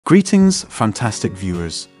Greetings, fantastic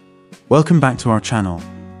viewers. Welcome back to our channel,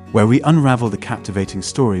 where we unravel the captivating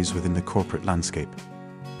stories within the corporate landscape.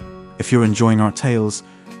 If you're enjoying our tales,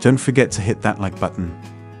 don't forget to hit that like button,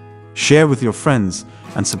 share with your friends,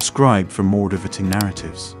 and subscribe for more riveting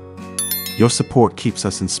narratives. Your support keeps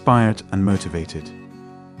us inspired and motivated.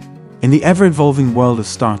 In the ever-evolving world of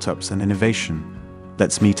startups and innovation,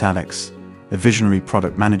 let's meet Alex, a visionary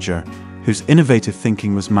product manager whose innovative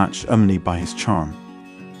thinking was matched only by his charm.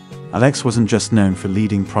 Alex wasn't just known for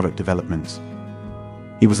leading product development.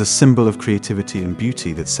 He was a symbol of creativity and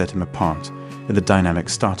beauty that set him apart in the dynamic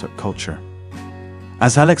startup culture.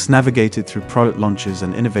 As Alex navigated through product launches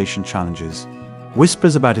and innovation challenges,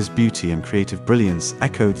 whispers about his beauty and creative brilliance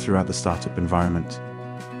echoed throughout the startup environment.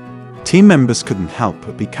 Team members couldn't help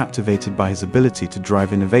but be captivated by his ability to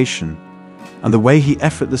drive innovation and the way he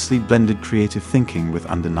effortlessly blended creative thinking with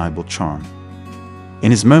undeniable charm. In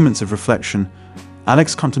his moments of reflection,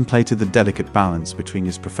 Alex contemplated the delicate balance between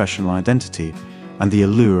his professional identity and the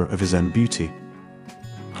allure of his own beauty.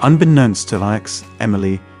 Unbeknownst to Alex,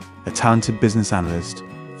 Emily, a talented business analyst,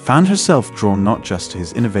 found herself drawn not just to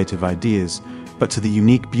his innovative ideas, but to the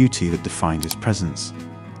unique beauty that defined his presence.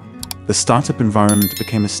 The startup environment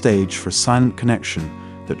became a stage for a silent connection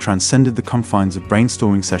that transcended the confines of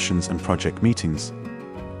brainstorming sessions and project meetings.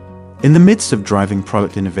 In the midst of driving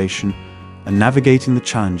product innovation and navigating the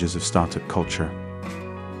challenges of startup culture,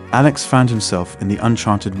 Alex found himself in the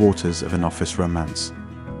uncharted waters of an office romance.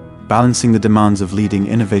 Balancing the demands of leading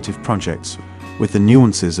innovative projects with the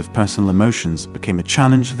nuances of personal emotions became a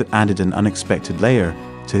challenge that added an unexpected layer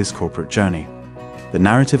to his corporate journey. The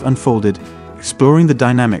narrative unfolded, exploring the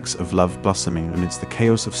dynamics of love blossoming amidst the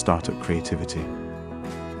chaos of startup creativity.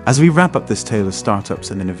 As we wrap up this tale of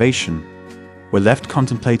startups and innovation, we're left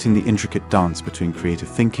contemplating the intricate dance between creative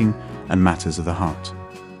thinking and matters of the heart.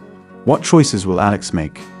 What choices will Alex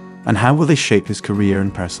make, and how will they shape his career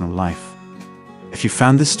and personal life? If you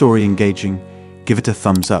found this story engaging, give it a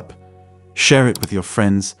thumbs up, share it with your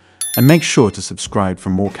friends, and make sure to subscribe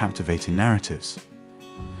for more captivating narratives.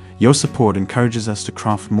 Your support encourages us to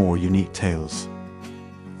craft more unique tales.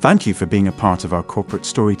 Thank you for being a part of our corporate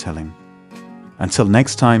storytelling. Until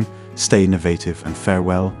next time, stay innovative and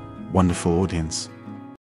farewell, wonderful audience.